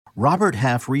Robert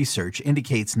Half research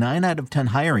indicates 9 out of 10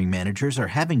 hiring managers are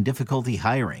having difficulty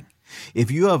hiring.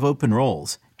 If you have open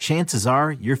roles, chances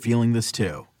are you're feeling this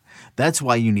too. That's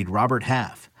why you need Robert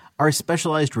Half. Our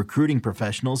specialized recruiting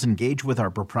professionals engage with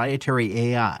our proprietary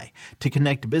AI to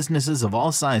connect businesses of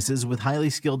all sizes with highly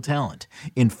skilled talent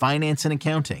in finance and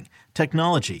accounting,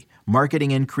 technology,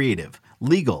 marketing and creative,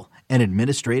 legal, and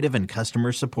administrative and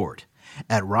customer support.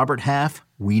 At Robert Half,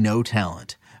 we know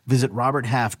talent. Visit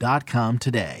roberthalf.com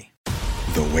today.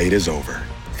 The wait is over.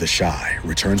 The Chi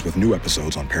returns with new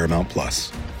episodes on Paramount+.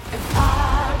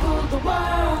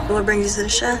 What brings you to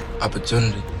the Chi?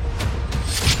 Opportunity.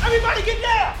 Everybody get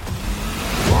down!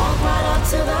 Walk right up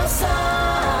to the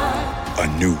side.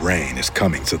 A new reign is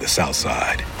coming to the South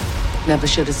Side. Never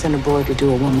should have sent a boy to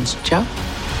do a woman's job.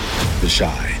 The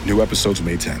Chi. New episodes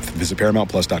May 10th. Visit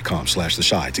ParamountPlus.com/The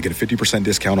Chi to get a 50%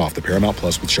 discount off the Paramount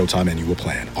Plus with Showtime annual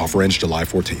plan. Offer ends July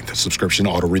 14th. Subscription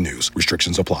auto-renews.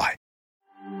 Restrictions apply.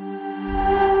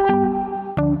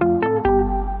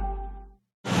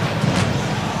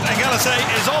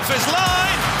 Is off his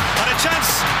line, and a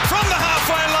chance from the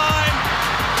halfway line.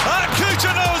 Kucha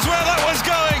knows where that was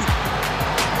going.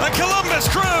 The Columbus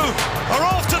Crew are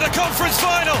off to the conference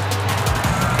final.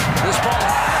 This ball,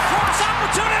 cross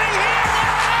opportunity here.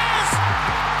 There it is.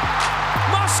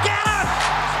 Moscata.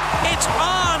 It's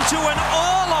on to an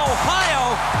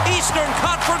all-Ohio Eastern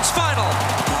Conference final.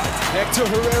 Hector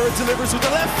Herrera delivers with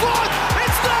the left foot.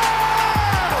 It's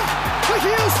there. The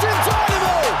Houston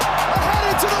Dynamo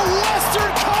to the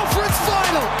Western Conference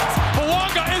Final.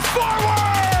 Bawanga is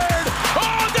forward.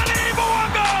 Oh, Denis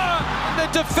Bawanga! The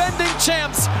defending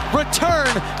champs return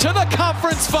to the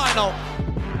conference final.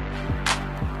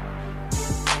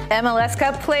 MLS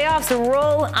Cup playoffs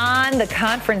roll on. The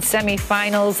conference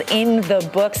semifinals in the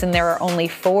books, and there are only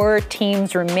 4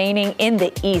 teams remaining in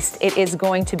the East. It is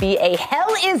going to be a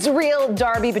hell is real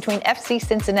derby between FC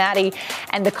Cincinnati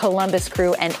and the Columbus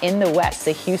Crew. And in the West,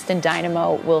 the Houston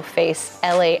Dynamo will face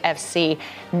LAFC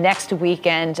next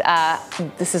weekend.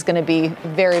 This is going to be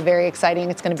very, very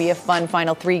exciting. It's going to be a fun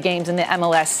final 3 games in the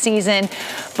MLS season.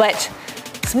 But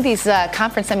some of these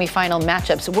conference semifinal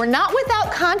matchups were not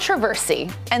without controversy.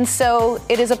 And so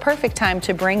it is a perfect time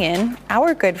to bring in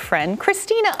our good friend,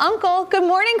 Christina Unkel. Good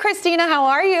morning, Christina. How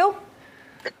are you?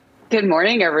 Good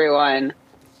morning, everyone.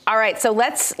 All right, so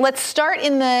let's start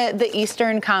in the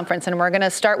Eastern Conference, and we're going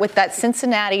to start with that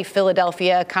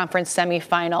Cincinnati-Philadelphia conference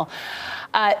semifinal.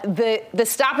 The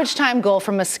stoppage time goal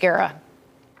from Mosquera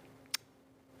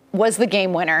was the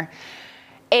game winner.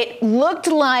 It looked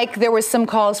like there was some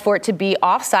calls for it to be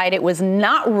offside. It was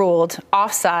not ruled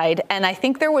offside. And I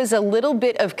think there was a little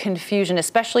bit of confusion,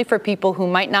 especially for people who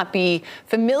might not be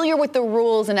familiar with the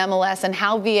rules in MLS and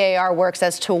how VAR works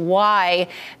as to why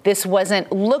this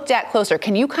wasn't looked at closer.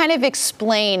 Can you kind of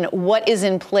explain what is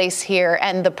in place here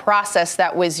and the process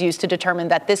that was used to determine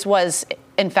that this was,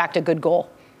 in fact, a good goal?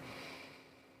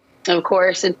 Of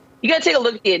course. And you got to take a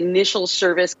look at the initial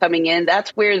service coming in. That's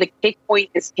where the kick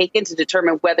point is taken to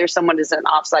determine whether someone is in an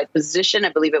offside position. I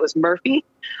believe it was Murphy.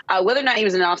 Whether or not he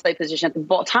was in an offside position at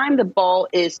the time the ball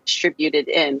is distributed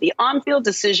in. The on-field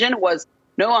decision was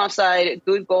no offside,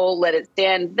 good goal, let it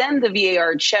stand. Then the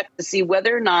VAR checked to see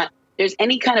whether or not there's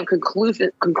any kind of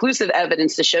conclusive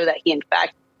evidence to show that he, in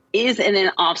fact, is in an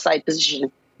offside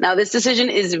position. Now, this decision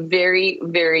is very,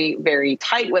 very, very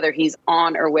tight, whether he's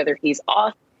on or whether he's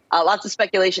off. Lots of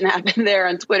speculation happened there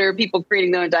on Twitter, people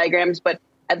creating their own diagrams. But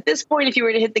at this point, if you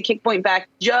were to hit the kick point back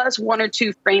just 1 or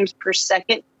 2 frames per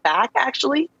second back,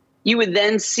 actually, you would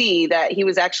then see that he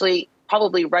was actually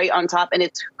probably right on top. And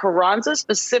it's Carranza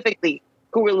specifically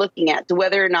who we're looking at to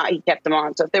whether or not he kept him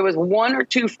on. So if there was 1 or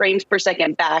 2 frames per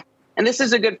second back, and this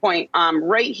is a good point,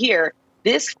 right here,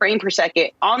 this frame per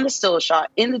second on the still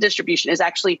shot in the distribution is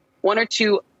actually 1 or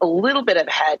 2 a little bit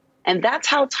ahead. And that's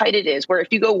how tight it is, where if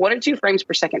you go 1 or 2 frames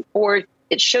per second forward,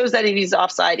 it shows that if he's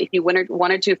offside. If you went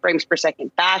 1 or 2 frames per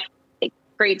second back, it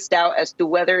creates doubt as to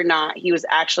whether or not he was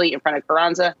actually in front of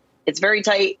Carranza. It's very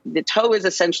tight. The toe is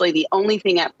essentially the only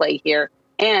thing at play here.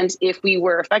 And if we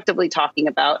were effectively talking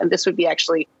about, and this would be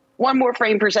actually 1 more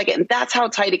frame per second, and that's how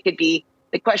tight it could be.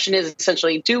 The question is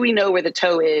essentially, do we know where the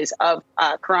toe is of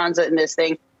Carranza in this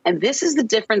thing? And this is the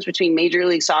difference between Major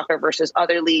League Soccer versus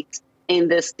other leagues in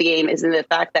this game, is in the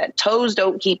fact that toes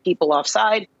don't keep people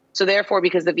offside. So therefore,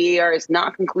 because the VAR is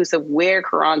not conclusive where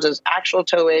Carranza's actual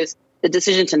toe is, the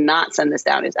decision to not send this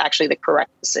down is actually the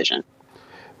correct decision.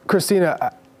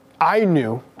 Christina, I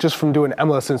knew just from doing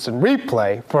MLS Instant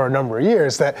Replay for a number of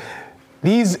years that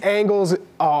these angles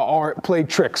are play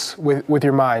tricks with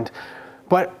your mind.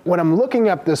 But when I'm looking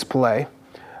at this play,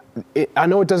 I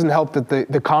know it doesn't help that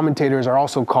the commentators are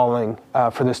also calling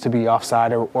for this to be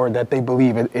offside or that they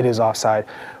believe it is offside.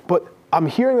 But I'm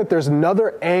hearing that there's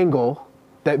another angle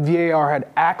that VAR had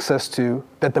access to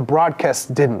that the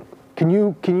broadcast didn't. Can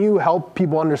you help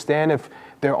people understand if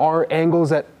there are angles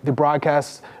that the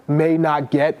broadcast may not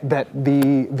get that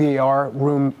the VAR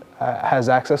room has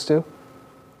access to?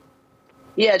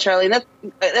 Yeah, Charlie,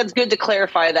 that's good to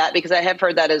clarify that, because I have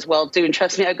heard that as well too. And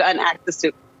trust me, I've gotten access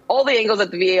to all the angles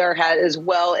that the VAR had as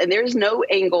well. And there's no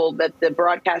angle that the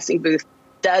broadcasting booth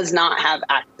does not have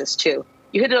access to.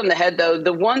 You hit it on the head, though.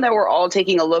 The one that we're all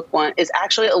taking a look on is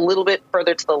actually a little bit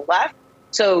further to the left.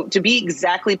 So to be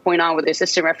exactly point on where the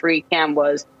assistant referee cam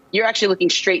was, you're actually looking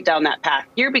straight down that path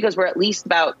here, because we're at least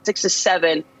about 6 to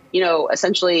 7,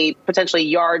 essentially potentially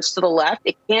yards to the left.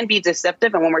 It can be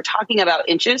deceptive. And when we're talking about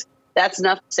inches, that's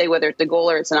enough to say whether it's a goal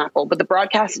or it's not goal. But the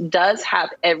broadcast does have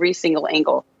every single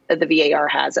angle that the VAR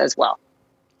has as well.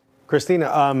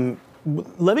 Christina,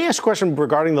 let me ask a question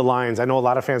regarding the lines. I know a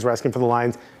lot of fans were asking for the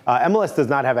lines. MLS does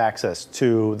not have access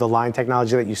to the line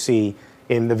technology that you see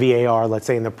in the VAR, let's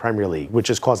say in the Premier League, which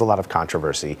has caused a lot of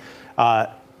controversy.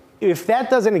 If that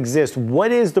doesn't exist,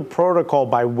 what is the protocol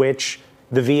by which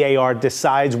the VAR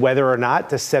decides whether or not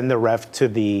to send the ref to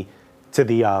the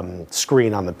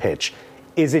screen on the pitch?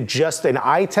 Is it just an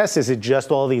eye test? Is it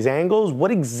just all these angles?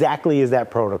 What exactly is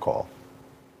that protocol?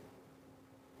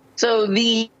 So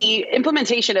the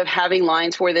implementation of having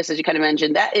lines for this, as you kind of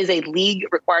mentioned, that is a league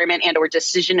requirement and or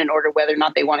decision in order whether or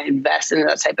not they want to invest in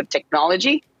that type of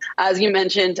technology. As you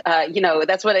mentioned,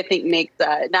 that's what I think makes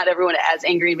not everyone as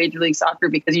angry in Major League Soccer,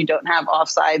 because you don't have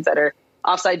offsides that are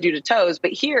offside due to toes.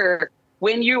 But here,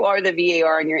 when you are the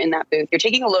VAR and you're in that booth, you're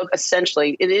taking a look,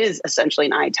 it is essentially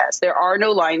an eye test. There are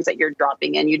no lines that you're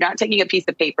dropping in. You're not taking a piece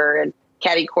of paper and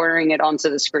catty cornering it onto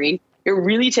the screen. You're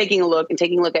really taking a look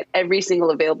at every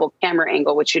single available camera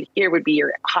angle, which here would be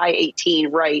your high 18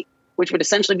 right, which would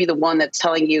essentially be the one that's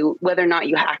telling you whether or not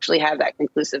you actually have that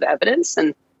conclusive evidence.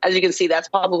 And as you can see, that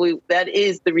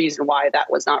is the reason why that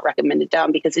was not recommended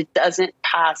down, because it doesn't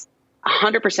pass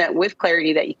 100% with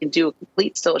clarity that you can do a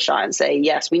complete still shot and say,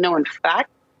 yes, we know in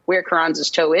fact where Carranza's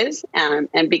toe is. And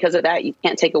because of that, you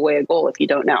can't take away a goal if you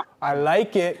don't know. I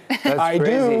like it. I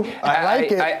do. I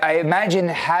like it. I imagine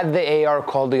had the AR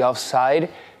called the offside,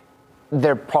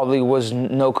 there probably was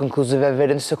no conclusive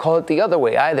evidence to call it the other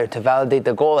way either, to validate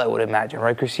the goal, I would imagine.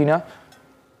 Right, Christina?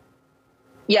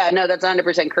 Yeah, no, that's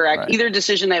 100% correct. Right. Either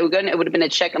decision that would it would have been a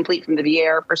check complete from the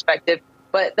VAR perspective.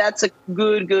 But that's a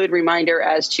good reminder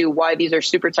as to why these are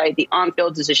super tight. The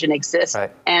on-field decision exists, right,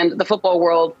 and the football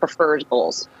world prefers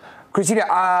goals. Christina,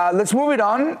 let's move it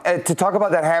on to talk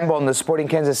about that handball in the Sporting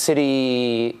Kansas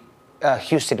City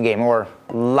Houston game, or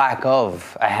lack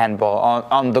of a handball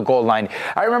on the goal line.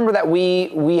 I remember that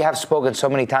we have spoken so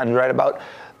many times, right, about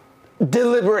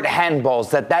deliberate handballs,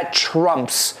 that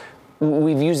trumps.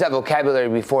 We've used that vocabulary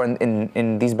before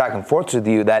in these back and forths with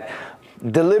you, that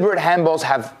deliberate handballs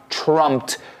have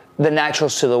trumped the natural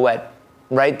silhouette,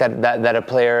 right, that a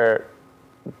player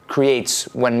creates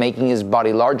when making his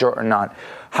body larger or not.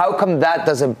 How come that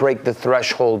doesn't break the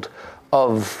threshold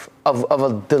of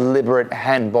a deliberate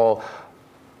handball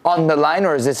on the line,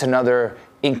 or is this another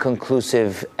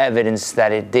inconclusive evidence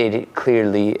that it did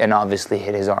clearly and obviously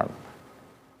hit his arm?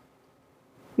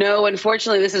 No,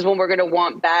 unfortunately, this is one we're going to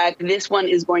want back. This one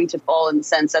is going to fall in the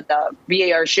sense that the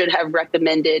VAR should have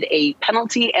recommended a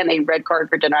penalty and a red card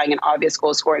for denying an obvious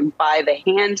goal scoring by the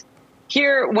hand.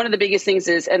 Here, one of the biggest things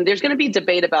is, and there's going to be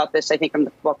debate about this, I think, from the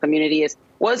football community, is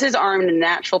was his arm in a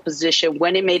natural position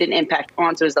when it made an impact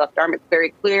onto his left arm? It's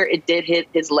very clear it did hit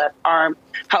his left arm.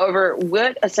 However,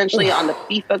 what essentially on the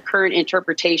FIFA current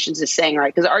interpretations is saying,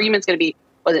 right, because the argument's going to be,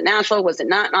 was it natural, was it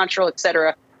not natural, et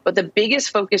cetera. But the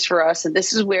biggest focus for us, and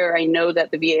this is where I know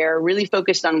that the VAR really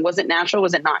focused on, was it natural,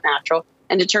 was it not natural,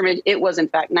 and determined it was in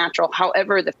fact natural.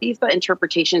 However, the FIFA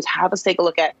interpretations have us take a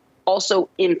look at also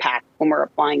impact when we're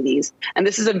applying these. And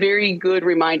this is a very good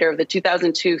reminder of the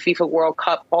 2002 FIFA World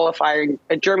Cup qualifier,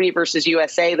 Germany versus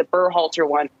USA, the Berhalter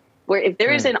one, where if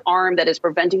there is an arm that is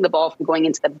preventing the ball from going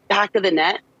into the back of the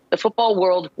net, the football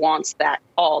world wants that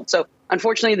called. So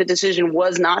unfortunately, the decision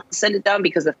was not to send it down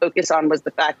because the focus on was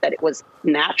the fact that it was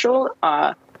natural.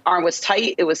 Arm was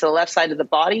tight. It was to the left side of the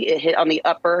body. It hit on the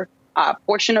upper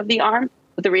portion of the arm.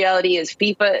 But the reality is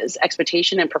FIFA's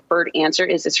expectation and preferred answer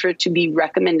is it's for it to be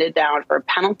recommended down for a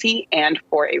penalty and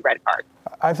for a red card.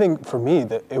 I think for me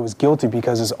that it was guilty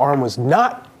because his arm was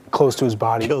not close to his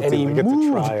body, and he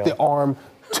moved the arm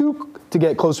to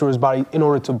get close to his body in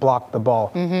order to block the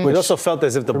ball. Mm-hmm. It also felt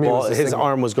as if his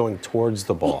arm was going towards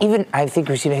the ball. Even, I think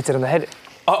Christina hits it on the head,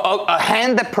 a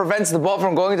hand that prevents the ball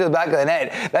from going to the back of the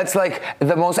net. That's like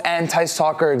the most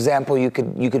anti-soccer example you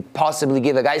could possibly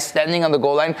give. A guy standing on the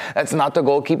goal line, that's not the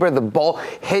goalkeeper. The ball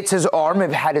hits his arm.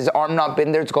 If had his arm not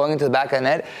been there, it's going into the back of the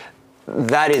net.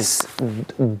 That is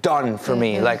done for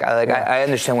me. I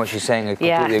understand what she's saying. I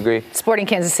completely agree. Sporting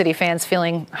Kansas City fans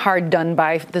feeling hard done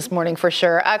by this morning for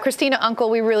sure. Christina Unkel,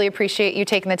 we really appreciate you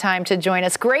taking the time to join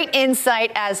us. Great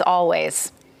insight as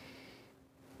always.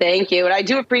 Thank you. And I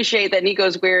do appreciate that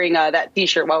Nico's wearing that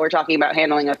T-shirt while we're talking about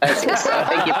handling offenses. So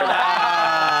thank you for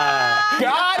that.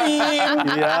 Got him!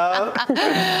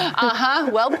 Yeah.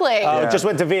 Well played. Just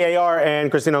went to VAR and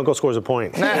Christina Unkel scores a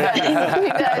point. She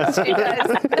does.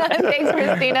 Thanks,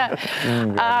 Christina.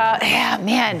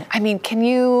 Man. I mean, can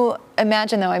you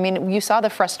imagine, though? I mean, you saw the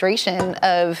frustration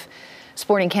of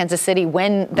Sporting Kansas City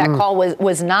when that call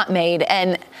was not made.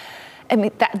 And, I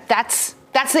mean, that's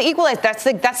the equalizer.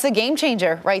 That's the game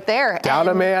changer right there. Down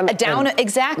a man.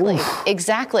 Exactly.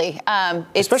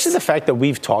 Especially the fact that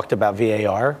we've talked about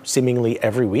VAR seemingly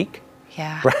every week.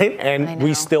 Yeah. Right? And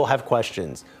we still have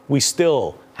questions. We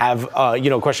still have,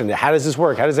 questions. How does this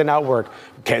work? How does it not work?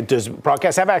 Does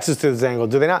broadcast have access to this angle?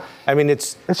 Do they not? I mean,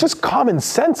 it's just common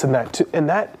sense in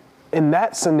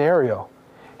that scenario.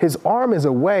 His arm is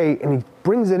away and he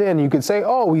brings it in. You could say,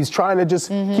 oh, he's trying to just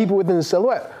keep it within the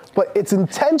silhouette. But it's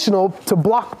intentional to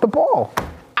block the ball.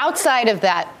 Outside of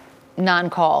that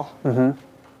non-call,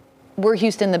 were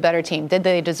Houston the better team? Did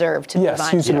they deserve to be Yes,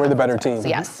 Houston were the better team.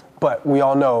 Yes. But we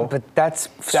all know. But that's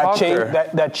soccer.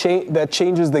 That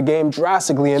changes the game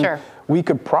drastically. And we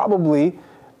could probably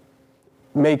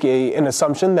make an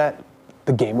assumption that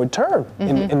the game would turn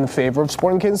in the favor of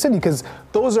Sporting Kansas City, because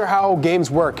those are how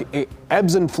games work. It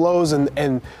ebbs and flows,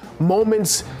 and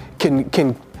moments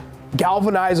can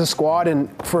galvanize a squad. And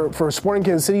for Sporting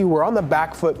Kansas City, we're on the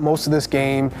back foot most of this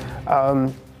game,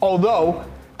 although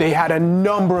they had a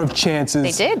number of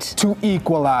chances to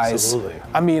equalize. Absolutely.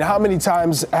 I mean, how many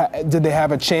times did they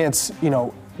have a chance,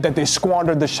 that they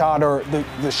squandered the shot, or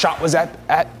the shot was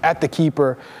at the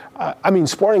keeper? I mean,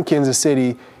 Sporting Kansas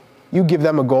City, you give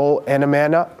them a goal and a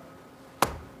man up,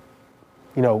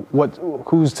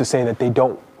 who's to say that they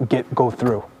don't go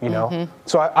through,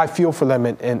 So I feel for them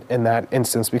in that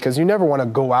instance, because you never want to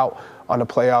go out on a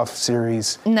playoff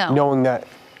series knowing that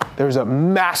there's a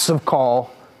massive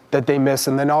call that they miss,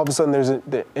 and then all of a sudden there's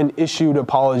an issued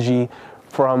apology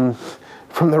from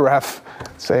the ref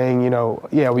saying,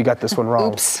 we got this one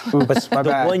wrong. Oops, my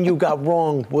bad. The one you got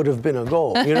wrong would have been a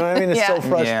goal. You know what I mean? It's so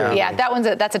frustrating. Yeah,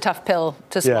 that's a tough pill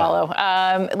to swallow.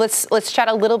 Let's chat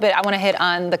a little bit. I want to hit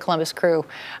on the Columbus Crew,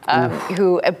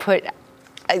 who put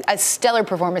a stellar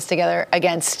performance together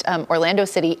against Orlando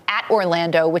City at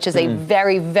Orlando, which is a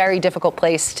very, very difficult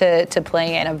place to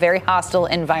play in, a very hostile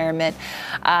environment.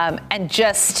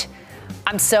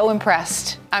 I'm so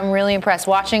impressed. I'm really impressed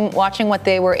watching what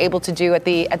they were able to do at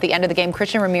the end of the game.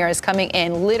 Christian Ramirez coming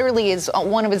in literally is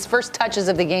one of his first touches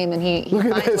of the game, and he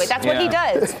finds a way. That's what he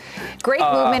does. Great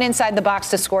movement inside the box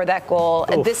to score that goal.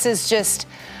 This is just.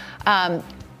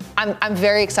 I'm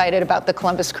very excited about the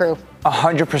Columbus Crew.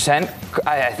 100%.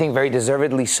 I think very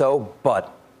deservedly so,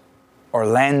 but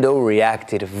Orlando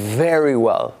reacted very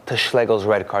well to Schlegel's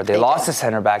red card. They lost the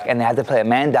center back, and they had to play a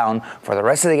man down for the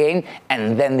rest of the game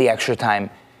and then the extra time.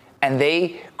 And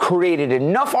they created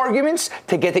enough arguments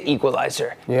to get the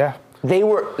equalizer. Yeah. They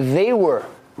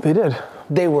did.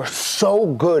 They were so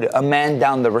good, a man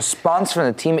down. The response from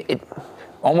the team,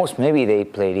 almost maybe they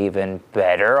played even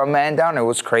better a man down. It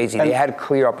was crazy. They had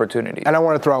clear opportunities. And I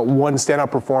want to throw out one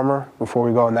standout performer before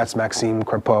we go, and that's Maxime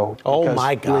Crepeau. Oh,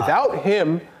 my God. Without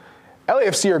him,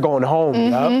 LAFC are going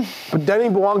home. But Denny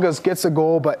Bouangas gets a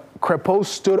goal, but Crepeau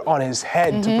stood on his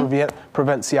head to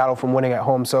prevent Seattle from winning at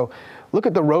home. So look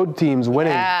at the road teams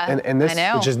winning. And this,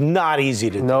 which is not easy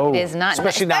to do. It is not.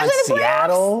 Especially not in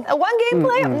Seattle. A one-game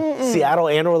play. Seattle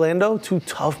and Orlando, two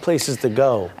tough places to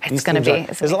go. It's going to be.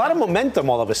 There's a lot of momentum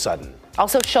all of a sudden.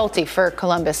 Also, Schulte for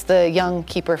Columbus, the young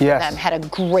keeper for them, had a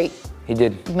great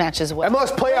match as well. MLS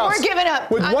playoffs. We're giving up.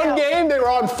 With one game, they were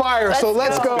on fire.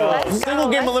 Let's go. Single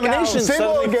game elimination.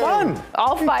 Single game. Fun.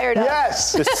 All fired up.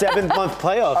 Yes. The 7-month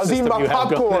playoffs. I was eating my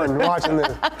popcorn watching this.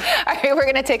 All right, we're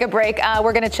going to take a break.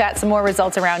 We're going to chat some more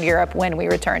results around Europe when we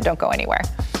return. Don't go anywhere.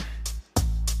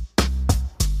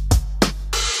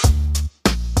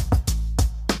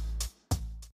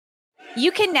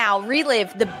 You can now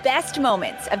relive the best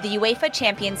moments of the UEFA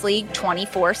Champions League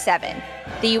 24/7.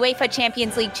 The UEFA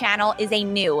Champions League channel is a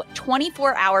new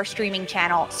 24-hour streaming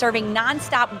channel serving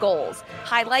non-stop goals,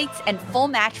 highlights, and full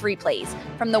match replays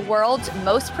from the world's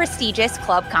most prestigious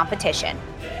club competition.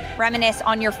 reminisce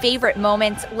on your favorite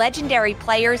moments, legendary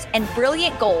players, and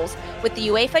brilliant goals with the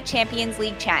UEFA Champions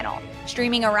League channel,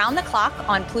 streaming around the clock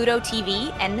on Pluto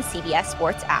TV and the CBS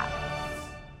Sports app.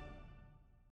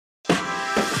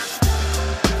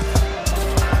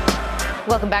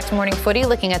 Welcome back to Morning Footy,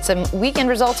 looking at some weekend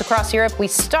results across Europe. We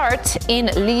start in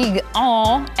Ligue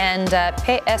 1 and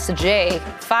PSG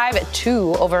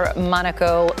 5-2 over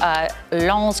Monaco.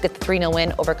 Lens get the 3-0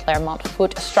 win over Clermont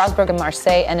Foot. Strasbourg and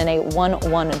Marseille and in a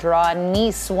 1-1 draw.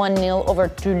 Nice 1-0 over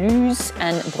Toulouse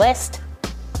and Brest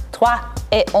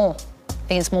 3-1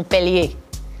 against Montpellier.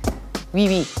 Oui,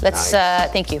 oui. Let's,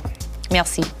 thank you.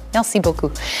 Merci. Merci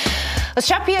beaucoup. Let's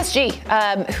chat PSG,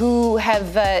 who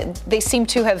have, they seem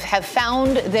to have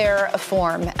found their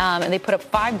form, and they put up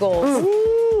 5 goals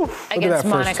against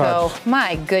Monaco.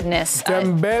 My goodness.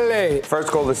 Dembele.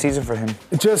 First goal of the season for him.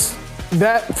 Just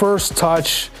that first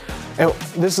touch, and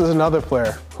this is another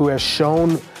player who has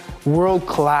shown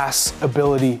world-class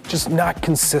ability, just not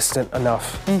consistent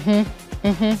enough.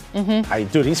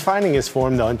 Dude, he's finding his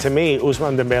form, though, and to me,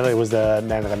 Ousmane Dembele was the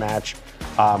man of the match.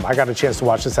 I got a chance to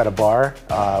watch this at a bar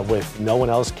with no one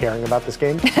else caring about this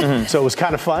game, so it was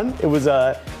kind of fun. It was,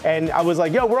 and I was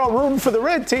like, "Yo, we're all rooting for the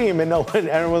red team," and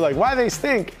everyone was like, "Why they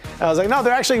stink?" And I was like, "No,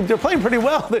 they're playing pretty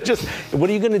well. They're just, what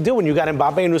are you going to do when you got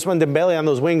Mbappe and Ousmane Dembele on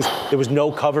those wings? There was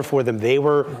no cover for them. They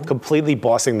were completely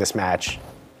bossing this match."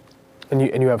 And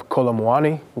you have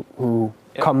Colomwani, who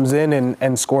comes in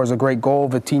and scores a great goal.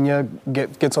 Vitinha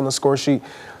gets on the score sheet.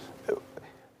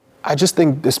 I just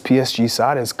think this PSG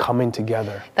side is coming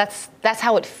together. That's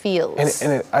how it feels.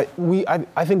 I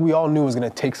think we all knew it was going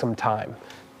to take some time.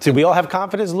 Did we all have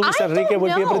confidence Luis Enrique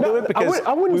would be able to do it? Because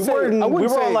we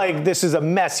were all like, this is a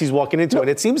mess he's walking into. And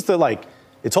it seems to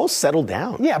it's all settled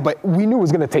down. Yeah, but we knew it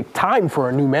was going to take time for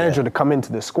a new manager to come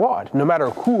into the squad, no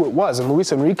matter who it was. And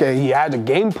Luis Enrique, he had a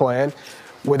game plan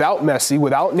without Messi,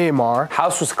 without Neymar.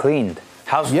 House was cleaned.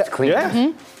 House was clean.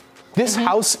 Yeah. This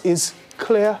house is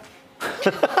clear.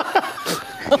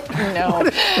 No.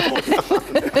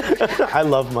 I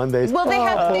love Mondays. Well, they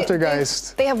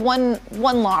have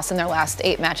one loss in their last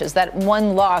 8 matches. That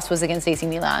one loss was against AC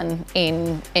Milan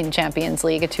in Champions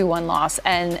League, a 2-1 loss,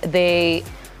 and they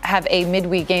have a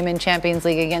midweek game in Champions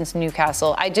League against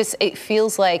Newcastle. It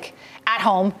feels like at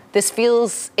home,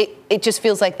 it just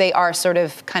feels like they are sort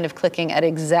of kind of clicking at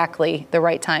exactly the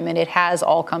right time, and it has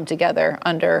all come together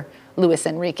under Luis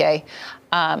Enrique.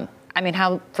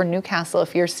 How for Newcastle,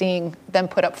 if you're seeing them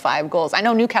put up 5 goals, I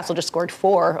know Newcastle just scored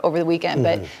 4 over the weekend,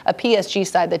 but a PSG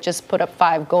side that just put up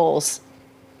 5 goals,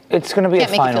 it's going to be a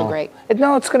final. Can't make you feel great.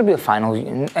 It's going to be a final,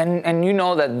 and you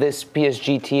know that this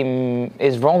PSG team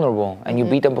is vulnerable, and you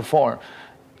beat them before.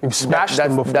 You've smashed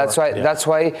them before. That's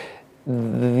why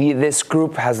this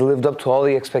group has lived up to all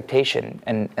the expectation,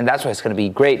 and that's why it's going to be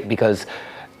great because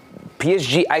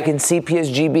PSG. I can see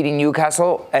PSG beating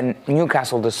Newcastle, and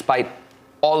Newcastle, despite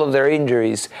all of their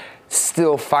injuries,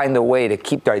 still find a way to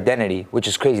keep their identity, which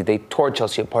is crazy. They tore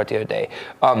Chelsea apart the other day.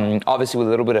 Obviously with a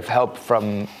little bit of help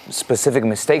from specific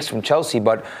mistakes from Chelsea,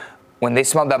 but when they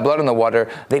smelled that blood in the water,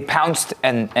 they pounced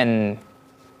and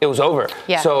it was over.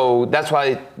 Yeah. So that's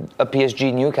why a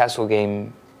PSG-Newcastle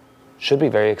game should be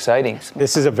very exciting.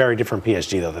 This is a very different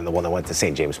PSG, though, than the one that went to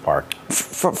St. James Park.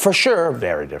 For sure.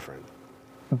 Very different.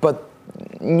 But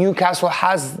Newcastle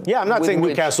has... Yeah, I'm not saying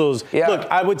Newcastle's... Yeah. Look,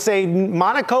 I would say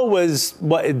Monaco was,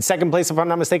 in second place, if I'm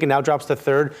not mistaken, now drops to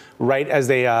third, right, as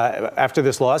they, after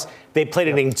this loss. They played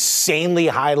an insanely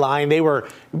high line. They were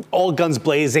all guns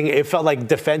blazing. It felt like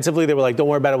defensively, they were like, don't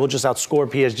worry about it, we'll just outscore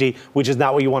PSG, which is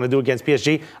not what you want to do against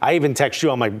PSG. I even text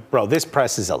you, I'm like, bro, this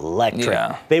press is electric.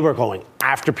 Yeah. They were going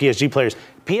after PSG players.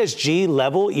 PSG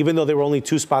level, even though they were only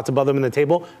 2 spots above them in the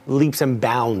table, leaps and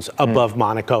bounds above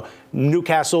Monaco.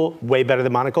 Newcastle, way better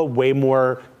than Monaco, way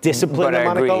more disciplined than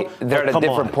Monaco. They're at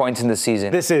different points in the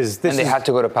season. This is they have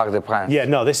to go to Parc des Princes. Yeah,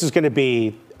 no, this is going to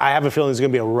be, I have a feeling it's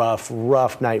going to be a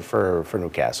rough night for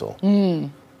Newcastle.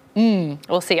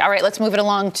 We'll see. All right, let's move it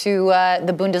along to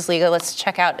the Bundesliga. Let's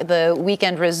check out the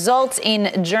weekend results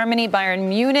in Germany. Bayern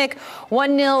Munich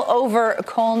 1-0 over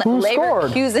Köln. Who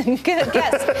Leverkusen.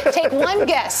 Guess. Take one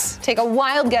guess. Take a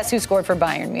wild guess who scored for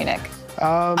Bayern Munich.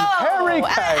 Harry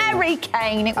Kane. Harry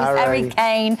Kane. It was Harry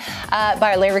Kane.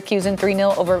 Bayer Leverkusen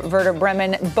 3-0 over Werder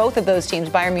Bremen. Both of those teams,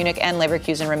 Bayern Munich and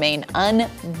Leverkusen, remain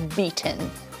unbeaten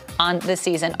on this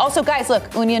season. Also, guys,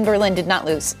 look, Union Berlin did not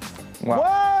lose.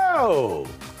 Whoa!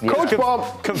 Yeah. Coach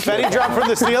Bob. Confetti drop from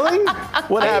the ceiling?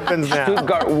 What happens now?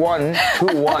 Stuttgart won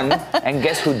 2-1, and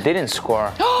guess who didn't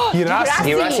score?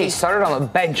 Girassi started on the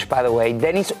bench, by the way.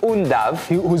 Dennis Undav.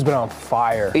 Who's been on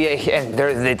fire. Yeah,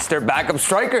 and it's their backup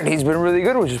striker, and he's been really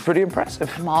good, which is pretty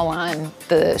impressive. I'm all on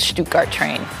the Stuttgart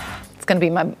train. It's going to be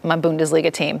my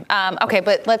Bundesliga team. Okay,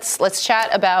 but let's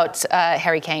chat about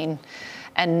Harry Kane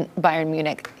and Bayern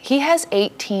Munich. He has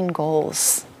 18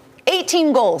 goals.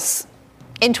 18 goals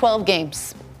in 12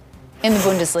 games in the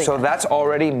Bundesliga. So that's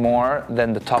already more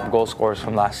than the top goal scorers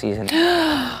from last season, which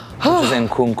is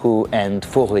Nkunku and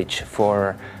Fuchs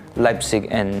for Leipzig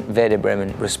and Werder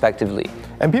Bremen, respectively.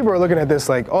 And people are looking at this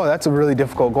like, oh, that's a really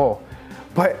difficult goal.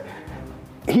 But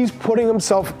he's putting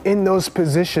himself in those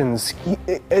positions.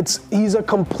 He's a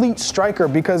complete striker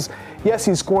because, yes,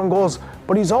 he's scoring goals,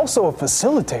 but he's also a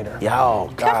facilitator. Yeah, oh,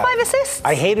 God. Got 5 assists.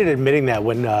 I hated admitting that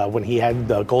when he had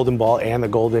the golden ball and the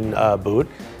golden boot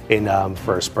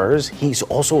for Spurs. He's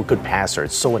also a good passer.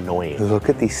 It's so annoying. Look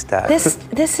at these stats.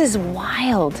 This is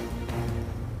wild.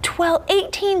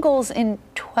 18 goals in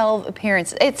 12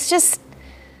 appearances. It's just...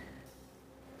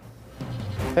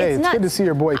 Hey, it's good to see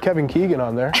your boy Kevin Keegan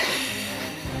on there.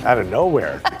 Out of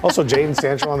nowhere. Also, Jadon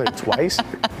Sancho on there twice.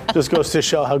 Just goes to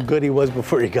show how good he was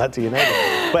before he got to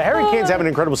United. But Harry Kane's having an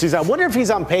incredible season. I wonder if he's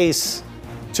on pace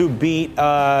to beat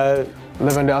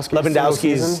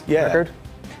Lewandowski's record.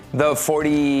 The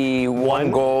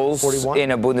 41 goals in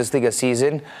a Bundesliga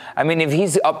season. I mean, if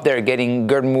he's up there getting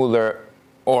Gerd Müller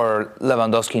or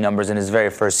Lewandowski numbers in his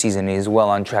very first season, he's well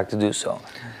on track to do so.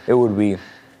 It would be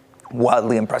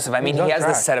wildly impressive. I mean, he has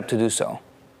the setup to do so.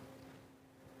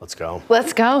 Let's go.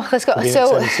 Let's go.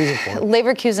 So,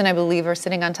 Leverkusen, I believe, are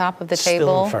sitting on top of the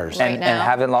table first. right now. And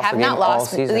haven't lost a game all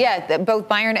season. Yeah, both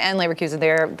Bayern and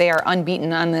Leverkusen, they are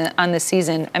unbeaten on the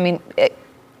season. I mean,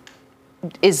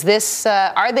 is this?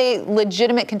 Are they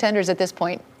legitimate contenders at this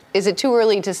point? Is it too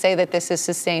early to say that this is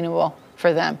sustainable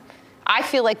for them? I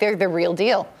feel like they're the real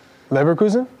deal.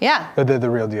 Leverkusen? Yeah. They're the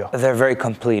real deal. They're very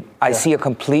complete. I see a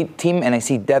complete team, and I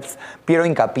see depth. Piero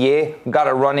Hincapié got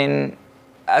a run in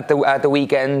at the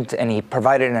weekend, and he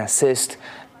provided an assist.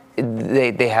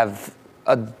 They have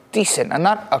a decent,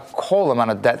 not a whole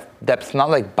amount of depth, not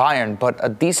like Bayern, but a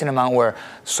decent amount where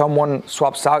someone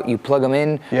swaps out, you plug them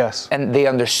in, yes, and they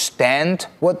understand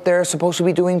what they're supposed to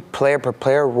be doing, player per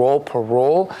player, role per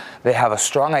role. They have a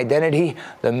strong identity.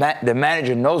 The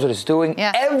manager knows what he's doing.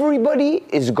 Yeah. Everybody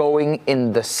is going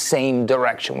in the same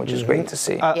direction, which is great to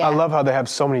see. I love how they have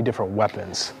so many different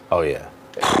weapons. Oh, yeah.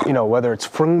 You know, whether it's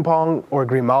Frimpong or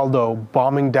Grimaldo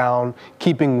bombing down,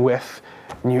 keeping with,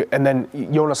 and then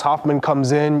Jonas Hoffmann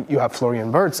comes in, you have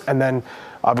Florian Wirtz, and then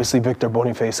obviously Victor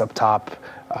Boniface up top,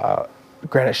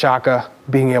 Granit Xhaka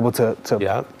being able to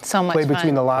so much play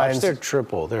between the lines. Watch their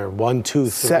triple, their 1, 2, 3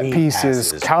 set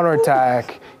pieces,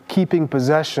 counterattack, keeping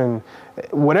possession.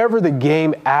 Whatever the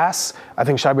game asks, I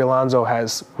think Xabi Alonso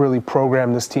has really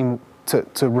programmed this team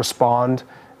to respond,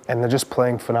 and they're just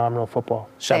playing phenomenal football.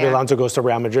 Xabi Alonso goes to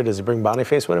Real Madrid. Does he bring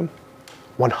Boniface with him?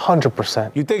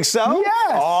 100%. You think so?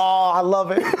 Yes. Oh, I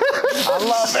love it. I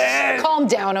love it. Calm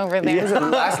down over there.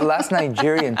 Last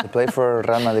Nigerian to play for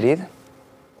Real Madrid.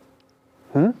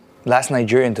 Last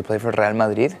Nigerian to play for Real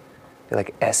Madrid. They're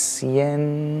like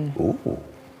Essien. Ooh.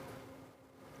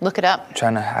 Look it up.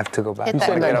 Trying to have to go back. You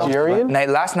said Nigerian?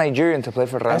 Last Nigerian to play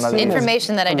for Real Madrid.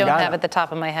 Information that I don't have at the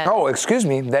top of my head. Oh, excuse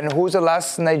me. Then who's the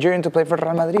last Nigerian to play for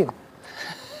Real Madrid?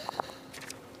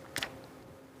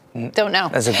 Don't know.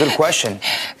 That's a good question.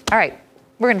 All right.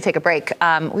 We're going to take a break.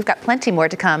 We've got plenty more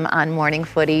to come on Morning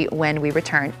Footy when we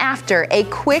return after a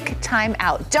quick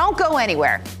timeout. Don't go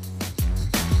anywhere.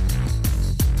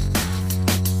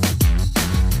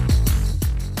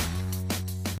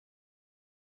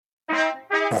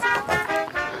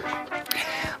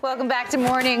 Welcome back to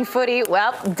Morning Footy.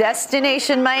 Well,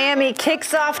 Destination Miami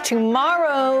kicks off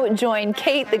tomorrow. Join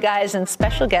Kate, the guys, and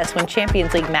special guests when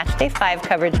Champions League Matchday 5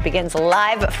 coverage begins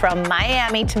live from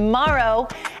Miami tomorrow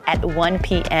at 1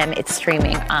 p.m. It's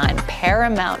streaming on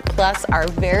Paramount Plus. Our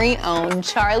very own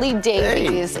Charlie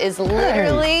Davies is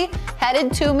literally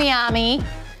headed to Miami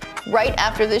right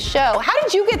after the show. How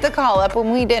did you get the call up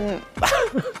when we didn't?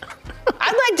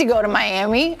 I'd like to go to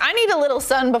Miami. I need a little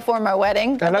sun before my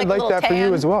wedding. And I'd like that for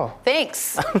you as well.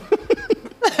 Thanks.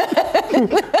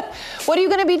 What are you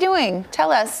going to be doing?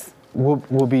 Tell us.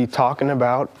 We'll be talking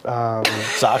about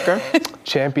soccer,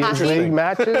 Champions League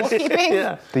matches,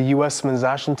 the U.S. men's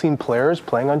national team players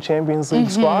playing on Champions League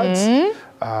squads.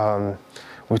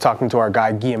 We're talking to our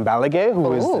guy Guillaume Balaguer,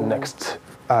 who is the next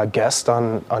guest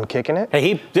on Kicking It. Hey,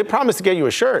 he did promise to get you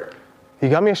a shirt. He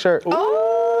got me a shirt.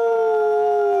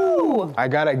 Oh! I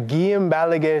got a Guillaume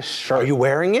Balaguer shirt. Are you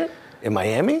wearing it in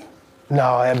Miami?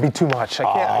 No, that'd be too much.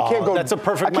 I can't go. That's a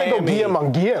perfect Miami. I can't Miami. go Guillaume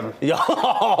on Guillaume.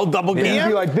 Oh, double Guillaume? It'd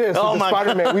be like this. Oh, with the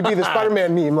Spider-Man. We'd be the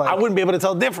Spider-Man meme. Like, I wouldn't be able to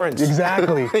tell the difference.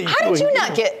 Exactly. How did you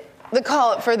not get the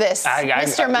call for this,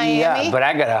 Mr. Miami. Yeah, but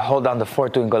I got to hold on the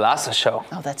fort doing Golazo show.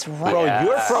 Oh, that's right. Bro,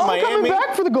 you're from Miami. I'm coming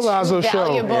back for the Golazo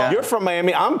show. Yeah. You're from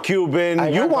Miami. I'm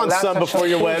Cuban. You want some before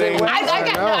your wedding.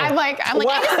 I'm like, I just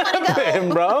want to go.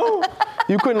 Bro.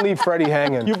 You couldn't leave Freddie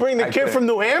hanging. You bring the kid from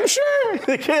New Hampshire?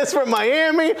 The kid's from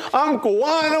Miami? I'm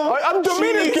Cubano. I'm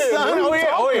Dominican.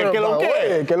 Oye, que lo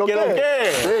que? Que lo que?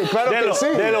 Hey, claro que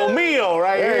sí. De lo mío,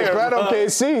 right here. Claro que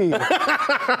sí.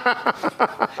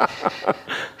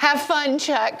 Have fun,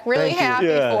 Chuck. Really happy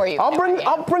for you.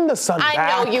 I'll bring the sun back.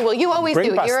 I know you will. You always do.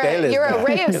 You're a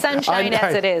ray of sunshine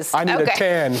as it is. I need a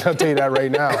tan. I'll tell you that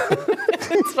right now.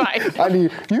 It's fine.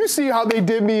 You see how they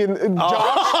did me and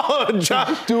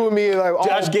Josh doing me like.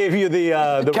 Josh gave you the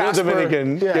real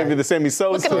Dominican. Yeah. Gave you the Sammy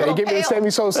Sosa. Yeah, he gave me the Sammy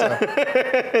Sosa.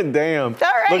 Damn. All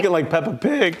right. Looking like Peppa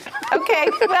Pig. Okay.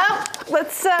 Well,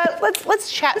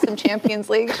 let's chat some Champions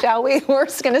League, shall we? We're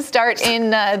just going to start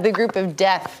in the group of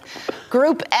death.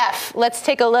 Group F. Let's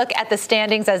take a look at the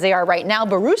standings as they are right now.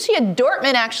 Borussia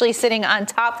Dortmund actually sitting on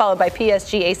top, followed by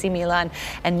PSG, AC Milan,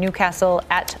 and Newcastle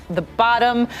at the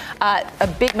bottom. A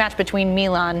big match between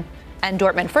Milan and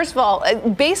Dortmund. First of all,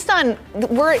 based on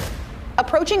we're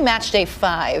approaching match day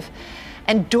 5,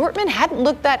 and Dortmund hadn't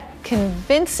looked that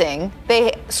convincing.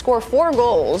 They score 4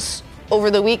 goals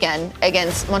over the weekend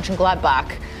against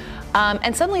Mönchengladbach,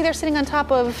 and suddenly they're sitting on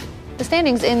top of the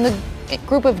standings in the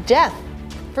group of death.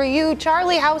 For you,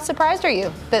 Charlie, how surprised are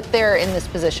you that they're in this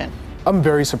position? I'm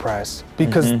very surprised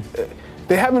because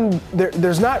they haven't.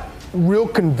 There's not real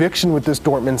conviction with this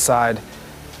Dortmund side.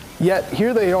 Yet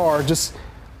here they are, just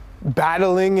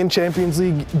battling in Champions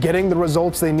League, getting the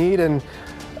results they need, and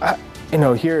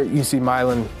here you see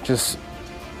Milan just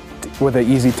with an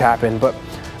easy tap in. But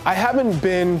I haven't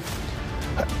been,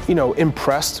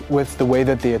 impressed with the way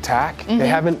that they attack. Mm-hmm.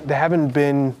 They haven't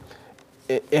been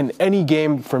in any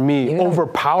game for me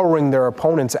overpowering their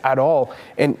opponents at all.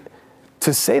 And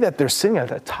to say that they're sitting at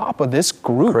the top of this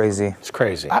group, it's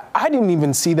crazy. I didn't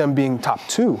even see them being top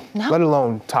 2, let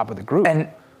alone top of the group. And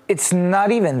it's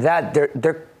not even that.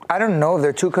 They're I don't know if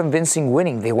they're too convincing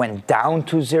winning. They went down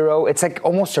 2-0. It's like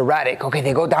almost erratic. Okay,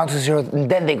 they go down 2-0,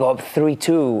 and then they go up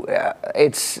 3-2.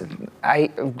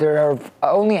 There are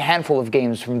only a handful of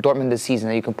games from Dortmund this season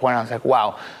that you can point out. It's like,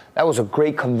 wow, that was a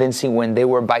great convincing win. They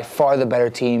were by far the better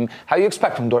team. How you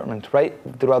expect from Dortmund, right?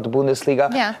 Throughout the Bundesliga.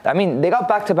 Yeah. I mean, they got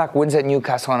back-to-back wins at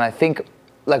Newcastle, and I think,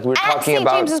 like we were talking St.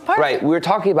 about, James's Park. right? We were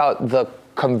talking about the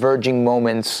converging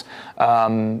moments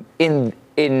when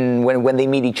they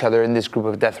meet each other in this group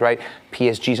of death, right?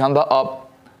 PSG's on the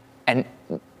up, and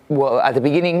at the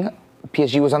beginning,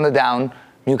 PSG was on the down,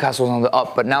 Newcastle was on the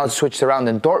up, but now it's switched around.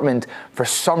 And Dortmund, for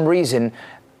some reason,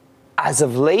 as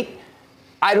of late,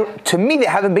 to me they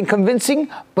haven't been convincing,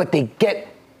 but they get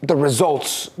the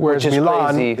results, whereas which is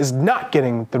Milan crazy. is not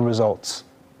getting the results,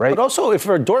 right? But also, if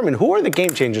for Dortmund, who are the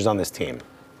game changers on this team?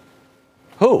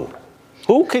 Who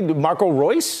could Marco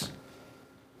Reus?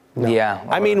 No. Yeah.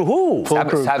 I mean, who?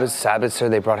 Sabitzer,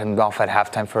 they brought him off at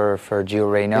halftime for Gio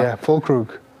Reyna. Yeah,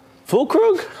 Füllkrug.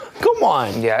 Füllkrug? Come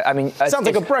on. Yeah, I mean... Sounds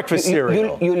like a breakfast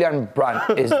cereal. Julian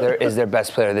Brandt is their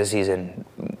best player this season,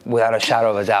 without a shadow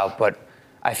of a doubt, but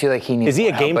I feel like he needs Is he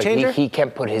a game changer? He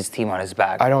can't put his team on his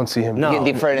back. I don't see him.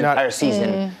 For an entire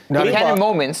season. He can in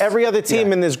moments. Every other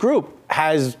team in this group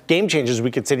has game changers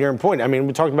we could sit here and point. I mean,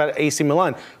 we talked about AC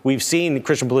Milan. We've seen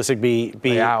Christian Pulisic be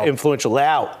influential.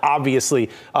 Leao, obviously.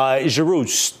 Giroud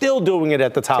still doing it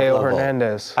at the top level.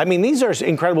 Hernandez. I mean, these are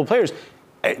incredible players.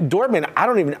 Dortmund,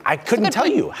 I couldn't tell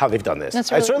you how they've done this.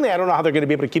 Certainly, I don't know how they're going to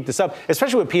be able to keep this up,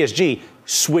 especially with PSG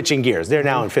switching gears. They're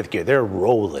now in 5th gear. They're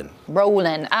rolling.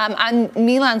 On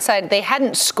Milan's side, they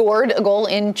hadn't scored a goal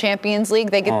in Champions League.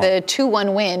 They get the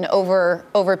 2-1 win over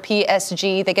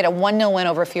PSG. They get a 1-0 win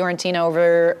over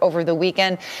Fiorentina over the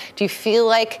weekend. Do you feel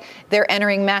like they're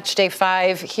entering match day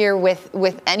 5 here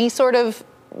with any sort of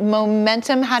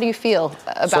momentum? How do you feel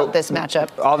about this matchup?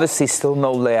 Obviously, still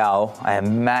no Leao. I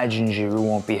imagine Giroud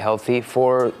won't be healthy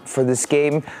for this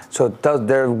game, so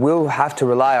there will have to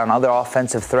rely on other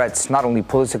offensive threats. Not only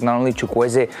Pulisic, not only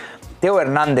Chukwueze. Theo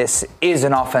Hernandez is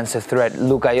an offensive threat.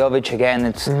 Luka Jovic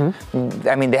again.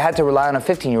 I mean, they had to rely on a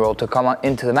 15-year-old to come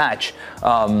into the match.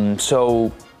 So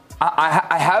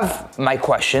I have my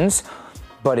questions,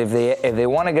 but if they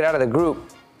want to get out of the group,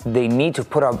 they need to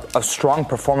put up a strong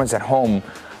performance at home,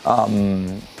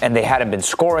 and they hadn't been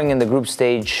scoring in the group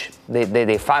stage.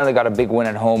 They finally got a big win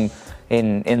at home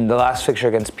in the last fixture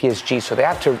against PSG, so they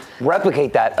have to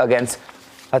replicate that against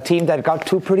a team that got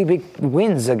 2 pretty big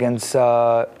wins against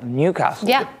Newcastle.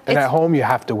 Yeah, and at home you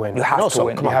have to win. You have to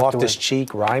win. Come on, Loftus-Cheek,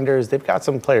 Reinders, they've got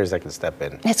some players that can step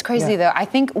in. It's crazy though. I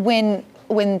think when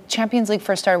when Champions League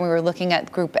first started, we were looking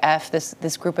at Group F,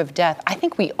 this group of death. I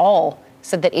think we all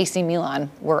said that AC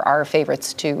Milan were our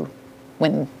favorites to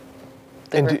win.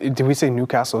 And did we say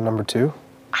Newcastle number 2?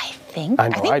 I think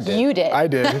did. You did. I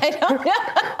did. I don't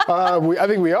know. I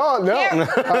think we all know.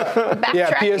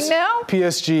 Backtracking now.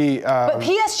 PSG. But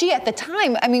PSG at the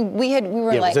time, I mean, we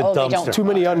were like, oh, they don't. Too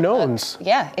many unknowns.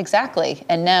 Yeah, exactly.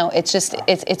 And now it's just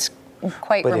it's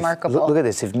quite remarkable. Look at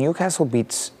this. If Newcastle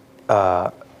beats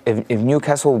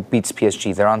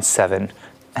PSG, they're on 7,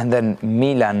 and then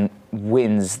Milan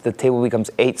wins, the table becomes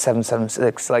 8, 7, 7,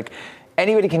 6. Like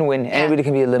anybody can win, anybody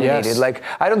can be eliminated. Yes. Like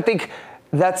I don't think.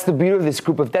 That's the beauty of this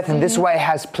group of death, and this is why it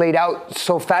has played out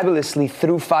so fabulously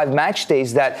through 5 match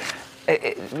days that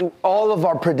all of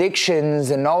our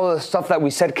predictions and all the stuff that we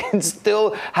said can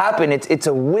still happen. It's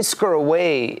a whisker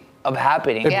away of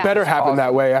happening. It better happen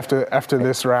that way after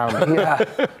this round. Yeah.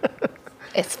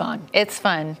 It's fun. It's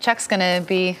fun. Chuck's going to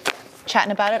be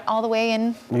chatting about it all the way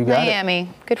in Miami.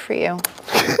 Good for you.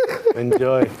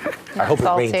 Enjoy. I hope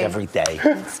it rains every day.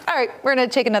 All right, we're going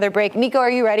to take another break. Nico,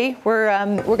 are you ready? We're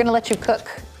going to let you cook.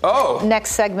 Oh.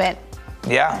 Next segment.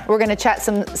 Yeah. We're going to chat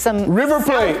some River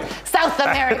Plate. South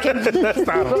American. That's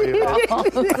not illegal.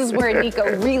 This is where Nico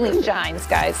really shines,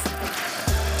 guys.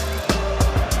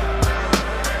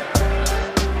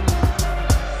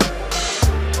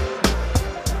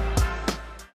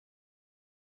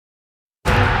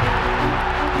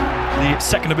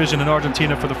 Second division in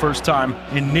Argentina for the first time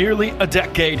in nearly a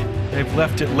decade. They've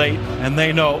left it late, and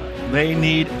they know they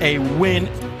need a win.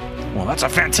 Well, that's a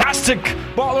fantastic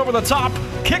ball over the top.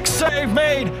 Kick save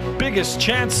made. Biggest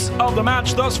chance of the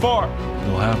match thus far.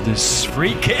 They'll have this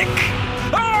free kick.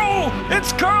 Oh,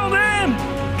 it's curled in.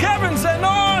 Kevin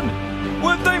Zenon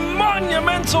with a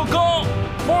monumental goal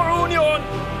for Union.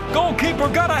 Goalkeeper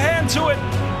got a hand to it,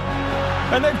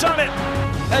 and they've done it.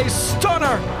 A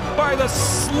stunner by the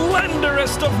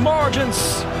slenderest of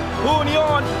margins.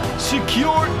 Union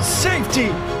secured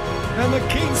safety, and the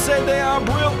 15 de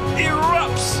Abril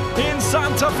erupts in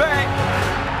Santa Fe.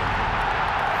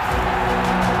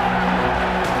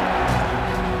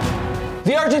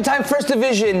 The Argentine First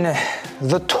Division,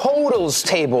 the totals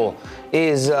table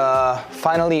is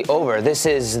finally over. This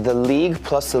is the league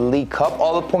plus the League Cup,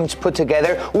 all the points put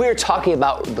together. We're talking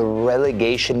about the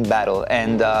relegation battle,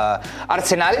 and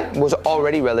Arsenal was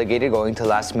already relegated going to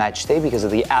last match day because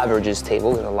of the averages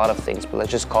table and a lot of things, but let's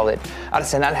just call it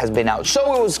Arsenal has been out.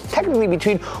 So it was technically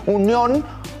between Union,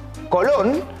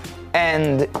 Colón,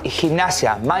 and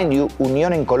Gimnasia. Mind you,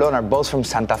 Union and Colón are both from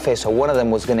Santa Fe, so one of them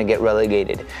was going to get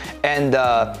relegated. And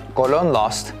Colón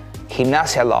lost.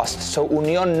 Gimnasia lost. So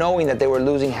Union, knowing that they were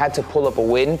losing, had to pull up a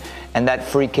win, and that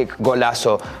free kick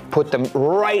golazo put them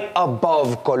right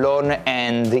above Colón,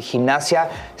 and Gimnasia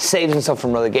saves themselves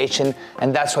from relegation,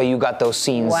 and that's why you got those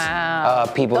scenes. Wow.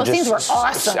 Those scenes were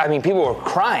awesome. I mean, people were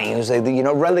crying. It was like,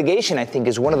 relegation, I think,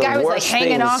 is one of the worst things.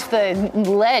 The guy was hanging off the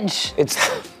ledge.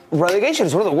 Relegation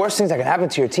is one of the worst things that can happen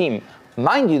to your team.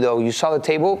 Mind you, though, you saw the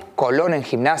table, Colón and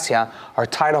Gimnasia are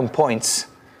tied on points.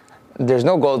 There's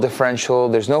no goal differential.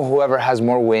 There's no whoever has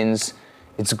more wins.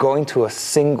 It's going to a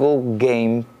single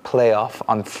game playoff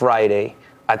on Friday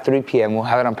at 3 p.m. We'll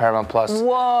have it on Paramount Plus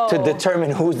to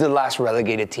determine who's the last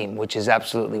relegated team, which is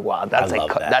absolutely wild.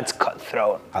 That's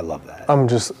cutthroat. I love that. I'm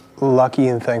just lucky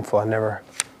and thankful I never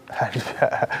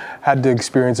had the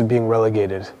experience of being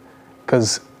relegated,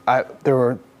 because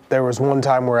there was one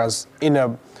time where I was in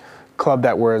a club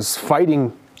that was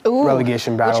fighting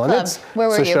relegation battle, which and club? Where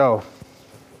were you? Show.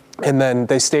 And then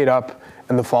they stayed up,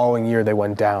 and the following year they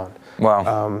went down.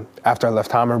 Wow. After I left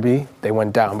Hammarby, they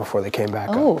went down before they came back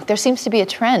up. Oh, there seems to be a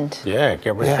trend. Yeah,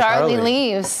 get rid of Charlie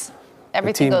leaves.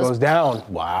 Everything the team goes down.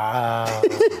 Wow. They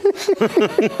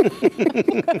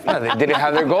didn't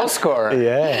have their goal scorer.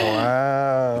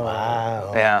 Yeah.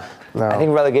 Wow. Yeah. No. I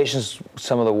think relegation is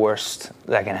some of the worst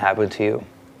that can happen to you.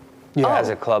 Yeah. As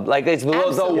a club, like it's the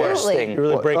worst thing. You're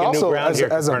really breaking new ground here.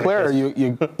 As a player,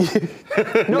 you no,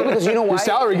 because you know why your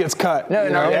salary gets cut. No,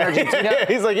 in Argentina,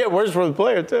 he's like, worse for the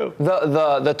player too.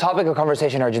 The topic of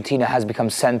conversation in Argentina has become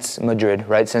since Madrid,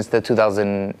 right? Since the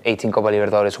 2018 Copa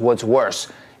Libertadores. What's worse,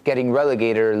 getting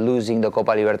relegated or losing the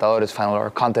Copa Libertadores final or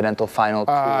Continental final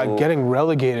getting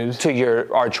relegated to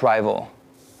your arch rival?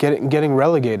 Getting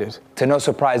relegated. To no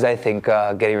surprise, I think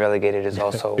getting relegated is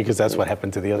also because that's what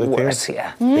happened to the other worse, teams.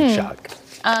 Yeah. Big shock.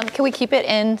 Can we keep it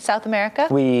in South America?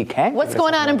 We can. What's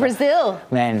going on in Brazil?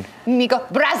 Man. Nico,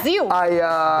 Brazil.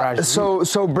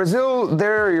 So Brazil,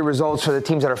 there are your results for the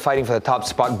teams that are fighting for the top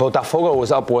spot. Botafogo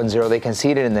was up 1-0. They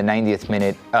conceded in the 90th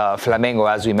minute. Flamengo,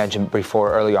 as we mentioned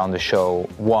before earlier on the show,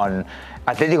 won.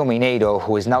 Atletico Mineiro,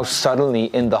 who is now suddenly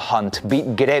in the hunt,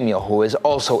 beat Gremio, who is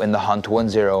also in the hunt,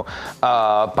 1-0.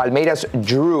 Palmeiras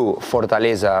drew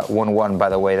Fortaleza 1-1, by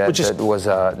the way. That was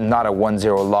not a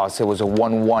 1-0 loss. It was a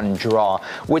 1-1 draw,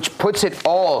 which puts it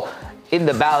all in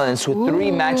the balance with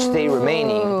 3 match day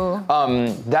remaining.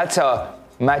 That's a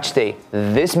match day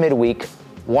this midweek,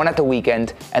 1 at the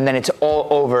weekend, and then it's all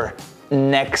over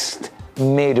next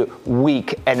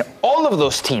midweek. And all of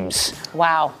those teams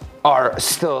are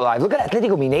still alive. Look at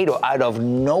Atletico Mineiro out of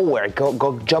nowhere,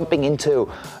 go jumping into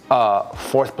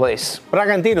 4th place.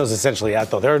 Bragantino's essentially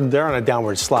out though. They're on a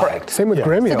downward slide. Correct. Same with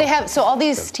Gremio. So all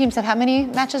these teams have how many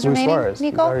matches remaining,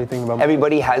 Nico?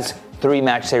 Everybody has 3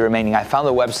 match day remaining. I found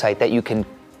a website that you can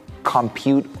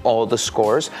compute all the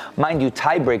scores. Mind you,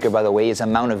 tiebreaker, by the way, is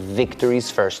amount of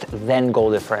victories first, then goal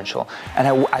differential. And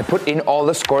I put in all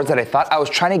the scores that I thought. I was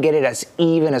trying to get it as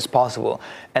even as possible.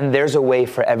 And there's a way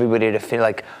for everybody to feel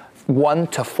like 1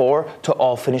 to 4 to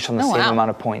all finish on the same amount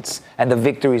of points. And the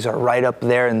victories are right up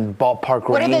there in ballpark range.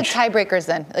 What are the tiebreakers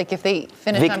then? Like if they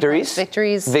finish on points,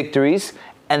 victories,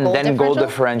 and then goal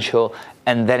differential,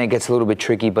 and then it gets a little bit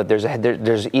tricky, but there's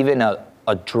even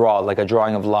a draw, like a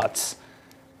drawing of lots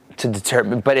to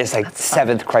determine, but it's like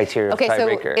 7th criteria of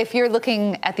tiebreaker. So if you're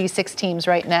looking at these 6 teams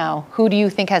right now, who do you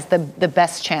think has the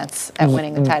best chance at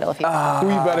winning the title? Who are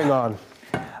you betting on?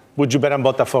 Would you bet on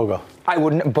Botafogo? I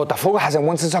wouldn't. Botafogo hasn't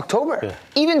won since October. Yeah.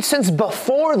 Even since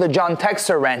before the John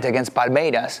Textor rant against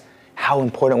Palmeiras. How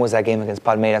important was that game against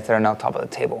Palmeiras? They're now top of the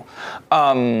table.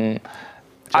 John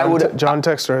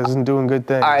Textor isn't doing good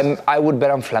things. I would bet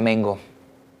on Flamengo.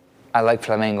 I like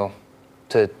Flamengo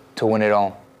to win it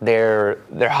all. They're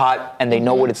hot and they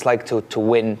know what it's like to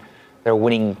win. They're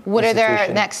winning. What are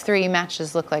their next 3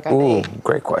 matches look like?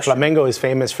 Great question. Flamengo is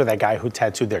famous for that guy who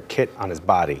tattooed their kit on his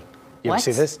body. You ever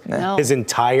see this? No. His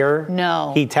entire.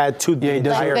 No. He tattooed the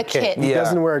entire kit. He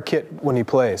doesn't wear a kit when he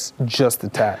plays, just the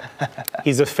tat.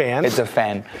 He's a fan. It's a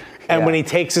fan. And when he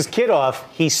takes his kit off,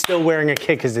 he's still wearing a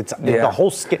kit because it's the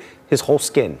whole skin. His whole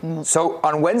skin. So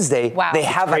on Wednesday, they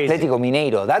have Atletico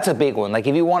Mineiro. That's a big one. Like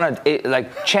if you want a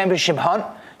championship hunt,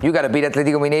 you got to beat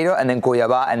Atletico Mineiro and then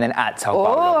Cuiabá and then at Sao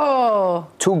Paulo.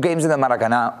 2 games in the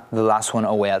Maracanã, the last one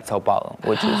away at Sao Paulo,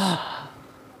 which is...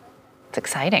 It's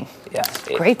exciting. Yeah.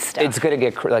 Great stuff. It's going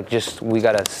to get, we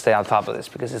got to stay on top of this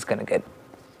because it's going to get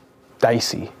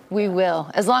dicey. We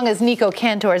will. As long as Nico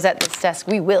Cantor is at this desk,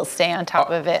 we will stay on top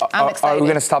of it. I'm excited. Are we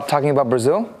going to stop talking about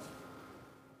Brazil?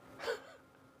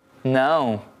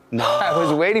 No. I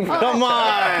was waiting for Come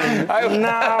on.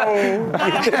 No.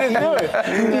 You didn't do it.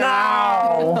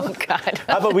 No. Oh, God.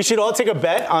 How about we should all take a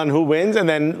bet on who wins and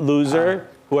then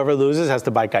whoever loses has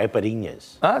to buy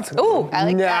caipirinhas. Ooh, I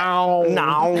like that.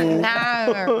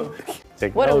 No.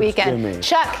 What a weekend. Jimmy.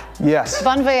 Chuck. Yes.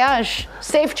 Bon voyage.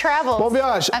 Safe travels. Bon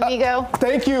voyage. Amigo.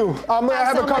 Thank you. I'm going to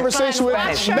have a conversation with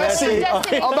Messi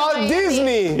about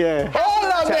Disney. Yeah.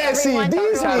 Hola, Messi.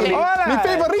 Disney. Hola. Mi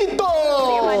favorito.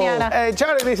 See you mañana.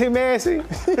 Charlie dice Messi.